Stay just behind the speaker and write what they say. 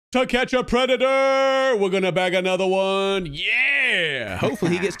To catch a predator. We're gonna bag another one. Yeah.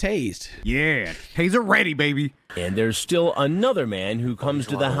 Hopefully he gets tased. Yeah. Taser ready, baby. And there's still another man who comes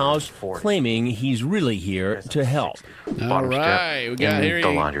to the house claiming he's really here to help. All right, we got here. The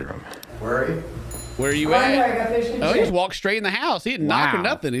laundry room. Where are you at? Oh, he just walked straight in the house. He didn't knock or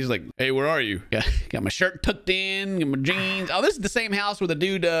nothing. He's like, "Hey, where are you?" Got my shirt tucked in, got my jeans. Oh, this is the same house where the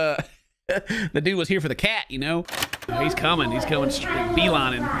dude, the dude was here for the cat. You know, he's coming. He's coming straight,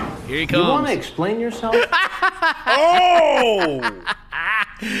 beelining. Here he comes. You want to explain yourself? Oh!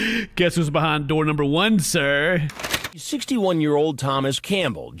 Guess who's behind door number 1, sir? 61-year-old Thomas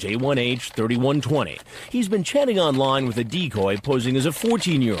Campbell, J1H 3120. He's been chatting online with a decoy posing as a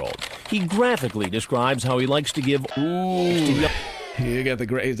 14-year-old. He graphically describes how he likes to give... Ooh. You got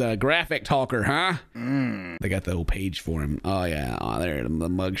he's a graphic talker, huh? They got the old page for him. Oh yeah, there, the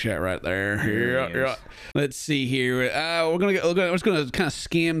mugshot right there. Yeah. Let's see here. We're just gonna kind of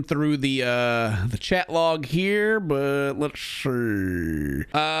skim through the chat log here, but let's see.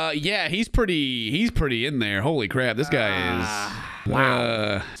 Yeah, he's pretty in there. Holy crap, this guy is.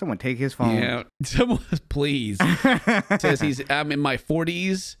 Wow. Someone take his phone. Yeah, someone please. Says I'm in my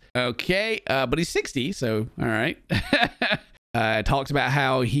 40s. Okay, but he's 60, so all right. Talks about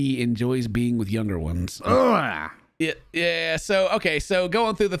how he enjoys being with younger ones. Yeah. So okay. So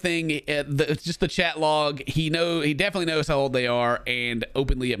going through the thing, just the chat log. He definitely knows how old they are, and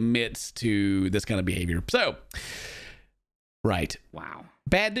openly admits to this kind of behavior. So, right. Wow.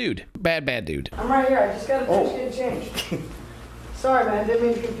 Bad dude. Bad dude. I'm right here. I just got a change. Sorry, man. Didn't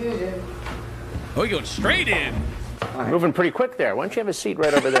mean to confuse you. Oh, you're going straight in. Moving pretty quick there. Why don't you have a seat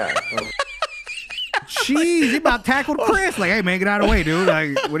right over there? Jeez, he about tackled Chris. Like, hey, man, get out of the way, dude.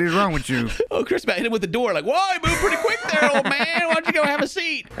 Like, what is wrong with you? Oh, Chris about hit him with the door. Like, whoa, you moved pretty quick there, old man. Why don't you go have a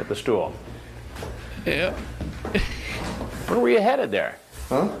seat? At the stool. Yeah. Where were you headed there?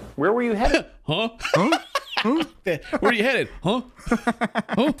 Huh? Where were you headed? Huh? Where are you headed? Huh?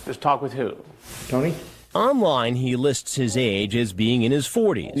 Just talk with who? Tony? Online, he lists his age as being in his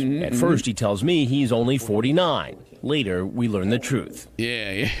 40s. At first, he tells me he's only 49. Later, we learn the truth.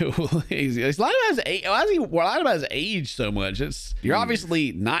 Yeah. Well, he's lying about his age. Why is he lying about his age so much? You're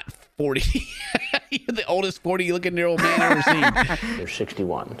obviously not 40. You're the oldest 40-looking-year-old man I've ever seen. You're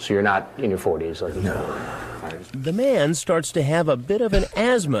 61, so you're not in your 40s. Like, no. The man starts to have a bit of an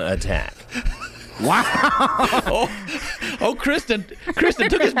asthma attack. Wow. Oh, Kristen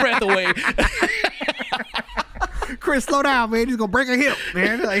took his breath away. Chris, slow down, man. He's gonna break a hip,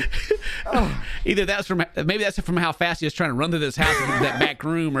 man. Like, Either that's from how fast he was trying to run through this house into that back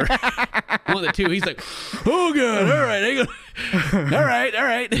room, or one of the two. He's like, oh god, all right, hang on. all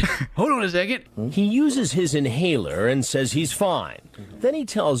right, hold on a second. He uses his inhaler and says he's fine. Then he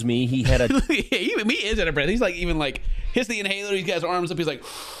tells me he had a. He is out of breath. He's like hits the inhaler. He's got his arms up. He's like,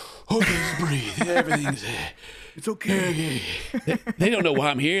 okay, just breathe. Everything's. it's okay. They don't know why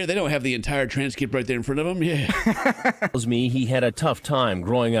I'm here. They don't have the entire transcript right there in front of them. Yeah. Tells me he had a tough time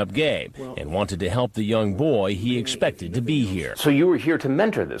growing up gay and wanted to help the young boy he expected to be here. So you were here to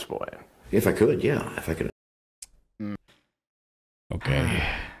mentor this boy? If I could, yeah. If I could. Okay.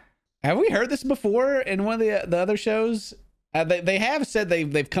 Have we heard this before in one of the other shows? They have said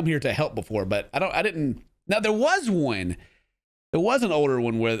they've come here to help before, but I didn't. Now there was one. There was an older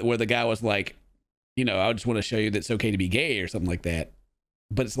one where the guy was like, you know, I just want to show you that it's okay to be gay or something like that.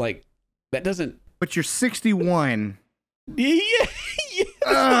 But it's like, that doesn't. But you're 61. Yeah.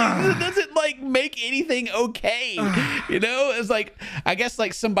 It doesn't like make anything okay. You know, it's like, I guess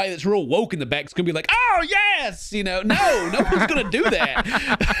like somebody that's real woke in the back is going to be like, oh, yes. You know, no one's going to do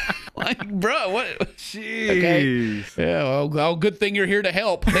that. Like, bro, what? Jeez. Okay. Yeah, well, good thing you're here to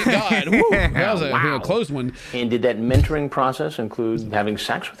help. Thank God. Woo, that was a close one. And did that mentoring process include having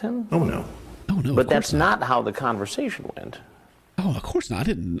sex with him? Oh, no. Oh, no. But that's not how the conversation went. Oh, of course not.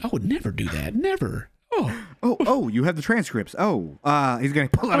 I would never do that. Never. Oh, you have the transcripts. He's going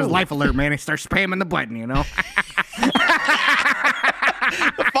to pull out his life alert, man, and start spamming the button, you know?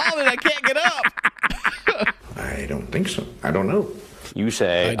 Falling, I can't get up. I don't think so. I don't know. You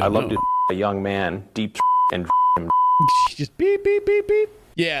say, I love to a young man, deep and just beep, beep, beep, beep.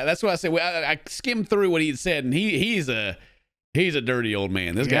 Yeah, that's what I said. I skimmed through what he had said, and he's a dirty old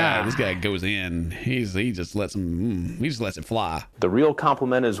man. This guy goes in. He just lets it fly. The real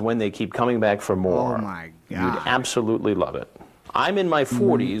compliment is when they keep coming back for more. Oh my God. You'd absolutely love it. I'm in my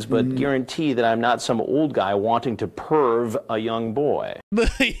 40s, but guarantee that I'm not some old guy wanting to perv a young boy. He's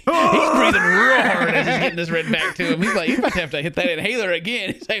breathing real hard as he's getting this written back to him. He's like, he's about to have to hit that inhaler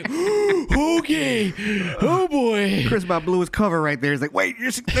again. He's like, okay, oh boy. Chris about blew his cover right there. He's like, wait,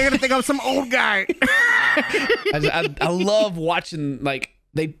 they're gonna think I'm some old guy. I love watching like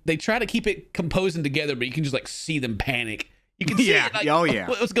they try to keep it composed and together, but you can just like see them panic. You can see it, like, oh yeah.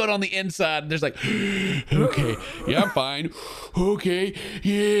 What's going on the inside. There's like, okay, yeah, I'm fine. Okay,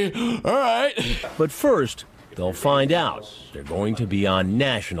 yeah, all right. But first, they'll find out they're going to be on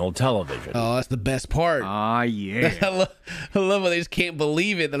national television. Oh, that's the best part. Ah, yeah. I love when they just can't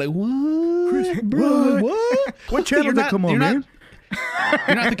believe it. They're like, what? Chris, Bro, what? What channel did that come on, man?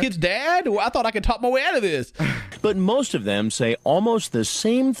 You're not the kid's dad? Well, I thought I could talk my way out of this. But most of them say almost the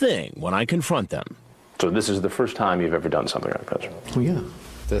same thing when I confront them. So this is the first time you've ever done something like this? Well, yeah.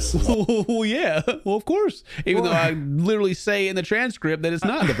 Oh, yeah. Well, of course. Even though I literally say in the transcript that it's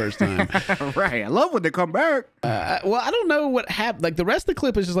not the first time. Right. I love when they come back. Well, I don't know what happened. Like the rest of the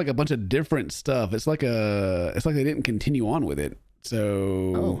clip is just like a bunch of different stuff. It's like they didn't continue on with it.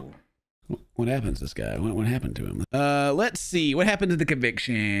 So what happens to this guy? What happened to him? Let's see. What happened to the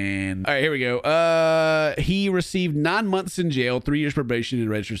conviction? All right, here we go. He received 9 months in jail, 3 years probation, and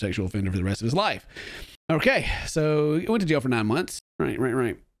registered sexual offender for the rest of his life. Okay, so he went to jail for 9 months. Right.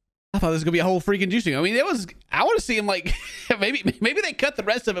 I thought this was gonna be a whole freaking juicy. I mean, I want to see him like maybe they cut the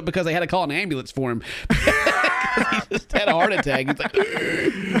rest of it because they had to call an ambulance for him. He just had a heart attack. He's like,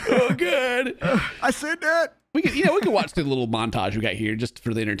 oh, good. I said that. We can watch the little montage we got here just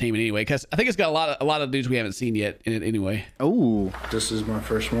for the entertainment anyway, because I think it's got a lot of dudes we haven't seen yet in it anyway. Oh, this is my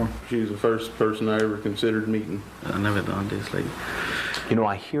first one. She's the first person I ever considered meeting. I never done this lady. You know,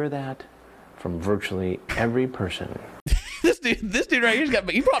 I hear that from virtually every person. This dude right here's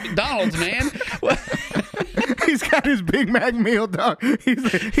he brought McDonald's, man. He's got his Big Mac meal, dog.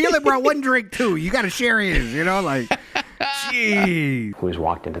 He only brought one drink too. You got to share his, like, jeez. Who's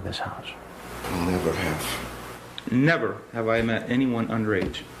walked into this house? Never have I met anyone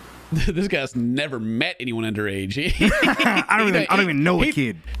underage. This guy's never met anyone underage. I don't even know a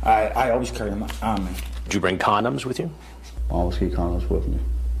kid. I always carry my arm. Did you bring condoms with you? I always keep condoms with me.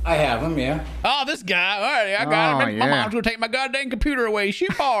 I have them, yeah. Oh, this guy. All right, I got him. My mom's going to take my goddamn computer away.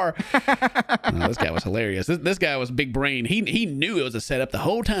 Shoot bar. This guy was hilarious. This guy was big brain. He knew it was a setup the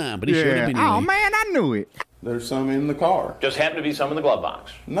whole time, but he showed him anyway. Oh, man, I knew it. There's some in the car. Just happened to be some in the glove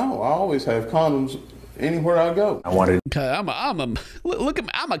box. No, I always have condoms anywhere I go. I wanted. I'm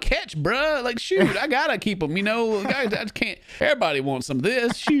a catch, bruh. Like, shoot, I gotta keep them. I just can't. Everybody wants some of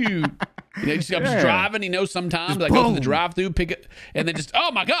this. Shoot. I'm just driving. Sometimes I go to the drive-through, pick it, and then just,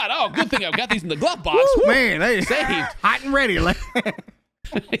 oh my god, good thing I've got these in the glove box. Woo, man, they saved, hot and ready. What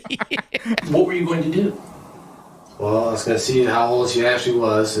were you going to do? Well, I was gonna see how old she actually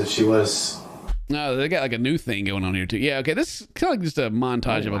was. If she was. No, they got like a new thing going on here too. Yeah, okay, this is kind of like just a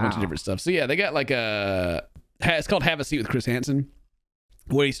montage of a bunch of different stuff. So yeah, they got like it's called Have a Seat with Chris Hansen,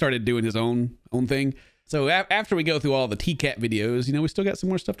 where he started doing his own thing. So after we go through all the TCAT videos, we still got some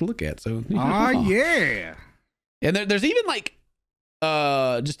more stuff to look at. So yeah. And there's even like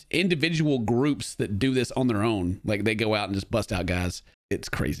just individual groups that do this on their own. Like they go out and just bust out guys. It's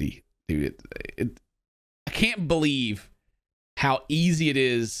crazy, dude. I can't believe how easy it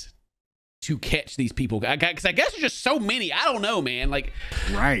is to catch these people. Because I guess there's just so many. I don't know, man. Like,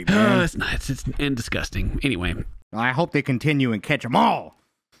 right, man. It's nuts. It's and disgusting. Anyway, I hope they continue and catch them all.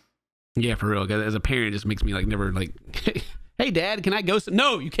 Yeah, for real. As a parent, it just makes me like never like, hey, Dad, can I go?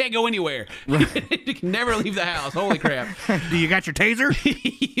 No, you can't go anywhere. You can never leave the house. Holy crap. Do you got your taser?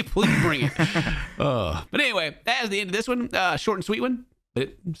 Please bring it. But anyway, that is the end of this one. Short and sweet one,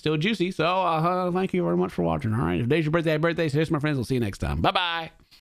 but still juicy. So thank you very much for watching. All right. If today's your birthday, happy birthday. So here's my friends. We'll see you next time. Bye-bye.